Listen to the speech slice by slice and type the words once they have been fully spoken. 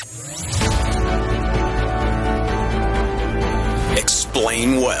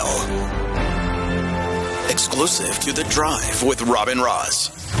Explain Well. Exclusive to The Drive with Robin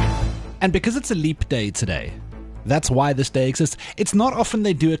Ross. And because it's a leap day today, that's why this day exists. It's not often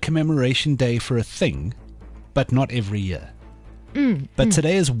they do a commemoration day for a thing, but not every year. But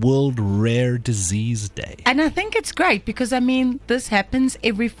today is World Rare Disease Day. And I think it's great because, this happens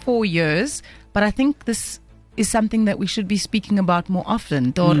every 4 years, but I think this is something that we should be speaking about more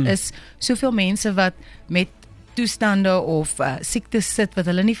often. Daar is soveel mense wat met toestande of siektes sit wat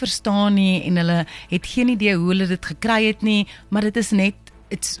hulle nie verstaan nie en hulle het geen idee hoe hulle dit gekry het nie, maar dit is net,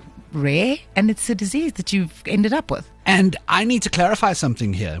 it's rare and it's a disease that you've ended up with. And I need to clarify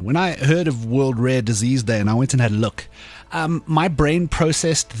something here. When I heard of World Rare Disease Day and I went and had a look, my brain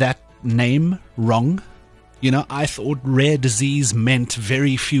processed that name wrong. You know, I thought rare disease meant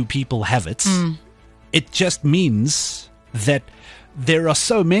very few people have it. It just means that there are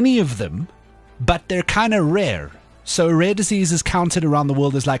so many of them, but they're kind of rare. So rare disease is counted around the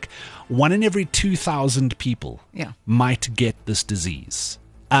world as like 1 in every 2,000 people might get this disease.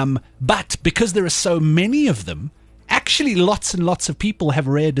 But because there are so many of them, actually lots and lots of people have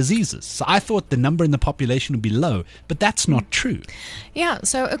rare diseases. So I thought the number in the population would be low, but that's not true. Yeah,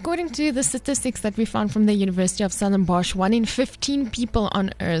 so according to the statistics that we found from the University of Stellenbosch, 1 in 15 people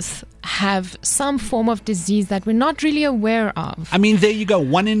on Earth have some form of disease that we're not really aware of. I mean, there you go,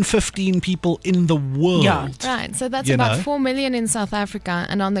 1 in 15 people in the world. Yeah. Right, so that's about 4 million in South Africa,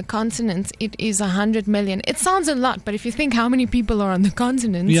 and on the continent it is 100 million. It sounds a lot, but if you think how many people are on the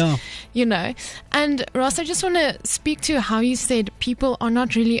continent, you know. And Ross, I just want to speak to how you said people are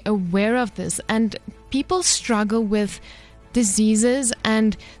not really aware of this, and people struggle with diseases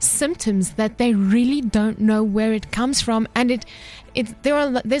and symptoms that they really don't know where it comes from, and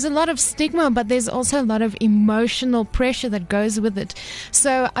there's a lot of stigma, but there's also a lot of emotional pressure that goes with it.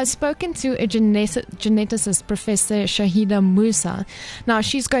 So I've spoken to a geneticist, Professor Shahida Musa. Now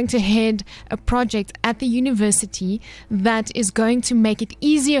she's going to head a project at the university that is going to make it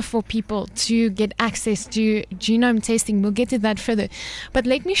easier for people to get access to genome testing. We'll get to that further, but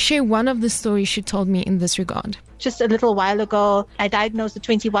let me share one of the stories she told me in this regard. Just a little while ago, I diagnosed a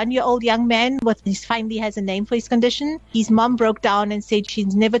 21-year-old young man he finally has a name for his condition. His mom broke down and said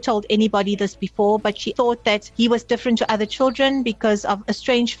she's never told anybody this before, but she thought that he was different to other children because of a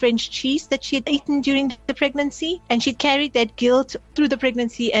strange French cheese that she had eaten during the pregnancy. And she carried that guilt through the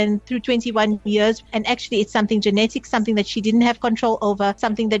pregnancy and through 21 years. And actually, it's something genetic, something that she didn't have control over,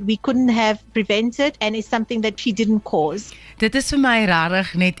 something that we couldn't have prevented, and it's something that she didn't cause. Dit is vir my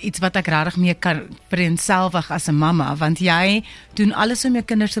rarig net iets wat ek rarig mee kan vereenselwig as 'n mamma, want jy doen alles om jou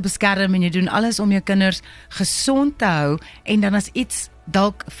kinders te beskerm en jy doen alles om jou kinders gesond te hou, en dan as iets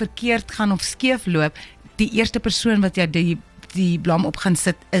dalk verkeerd gaan of skeef loop, die eerste persoon wat jy die blame op gaan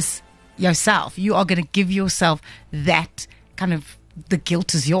sit is jouself. You are going to give yourself that kind of, the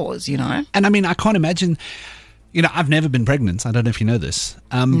guilt is yours, you know. And I mean, I can't imagine, you know, I've never been pregnant. I don't know if you know this.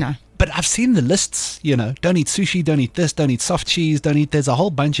 No. But I've seen the lists, you know, don't eat sushi, don't eat this, don't eat soft cheese, there's a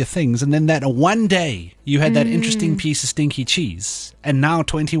whole bunch of things. And then that one day you had that interesting piece of stinky cheese. And now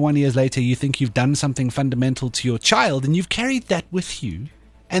 21 years later, you think you've done something fundamental to your child and you've carried that with you.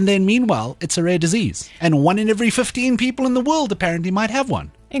 And then meanwhile, it's a rare disease. And 1 in every 15 people in the world apparently might have one.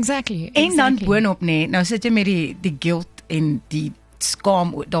 Exactly. En dan boonop nou sit jy met die guilt en die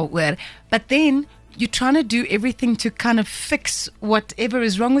skaam daaroor. But then you're trying to do everything to kind of fix whatever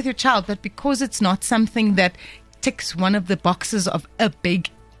is wrong with your child, but because it's not something that ticks one of the boxes of a big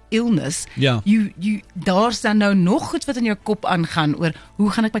illness, daar's dan nou nog goed wat in jou kop aangaan oor hoe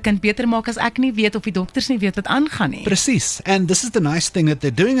gaan ek my kind beter maak as ek nie weet of die dokters nie weet wat aangaan nie. Precies. And this is the nice thing that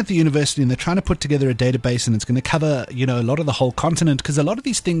they're doing at the university, and they're trying to put together a database, and it's going to cover, you know, a lot of the whole continent, because a lot of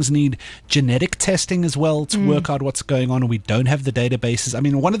these things need genetic testing as well to work out what's going on, and we don't have the databases. I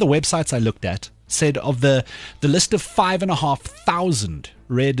mean, one of the websites I looked at said of the list of 5,500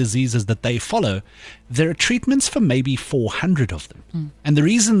 rare diseases that they follow, there are treatments for maybe 400 of them. And the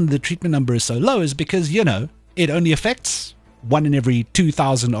reason the treatment number is so low is because, you know, it only affects 1 in every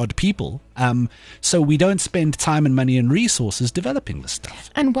 2,000 odd people. So we don't spend time and money and resources developing this stuff.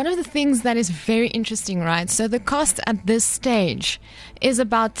 And one of the things that is very interesting, right? So the cost at this stage is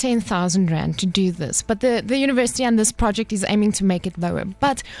about 10,000 Rand to do this. But the university and this project is aiming to make it lower.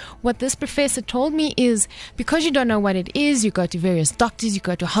 But what this professor told me is, because you don't know what it is, you go to various doctors, you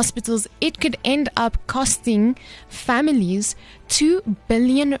go to hospitals, it could end up costing families 2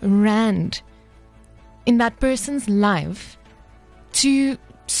 billion Rand in that person's life to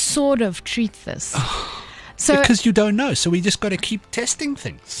sort of treat this. So, because you don't know, so we just got to keep testing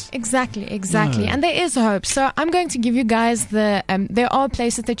things. Exactly. And there is hope. So I'm going to give you guys there are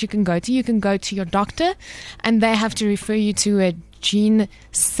places that you can go to. You can go to your doctor, and they have to refer you to a Gene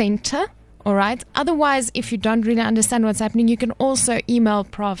Center. All right. Otherwise, if you don't really understand what's happening, you can also email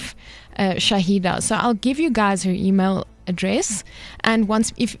Prof. Shahida. So I'll give you guys her email address. And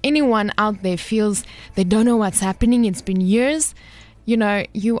if anyone out there feels they don't know what's happening, it's been years,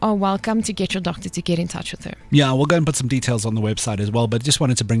 you are welcome to get your doctor to get in touch with her. Yeah, we'll go and put some details on the website as well, but just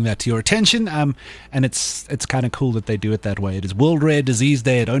wanted to bring that to your attention. And it's kind of cool that they do it that way. It is World Rare Disease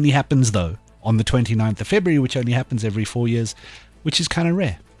Day. It only happens, though, on the 29th of February, which only happens every 4 years, which is kind of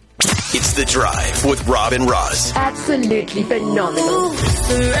rare. It's The Drive with Rob and Roz. Absolutely phenomenal.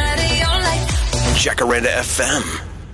 Jacaranda FM.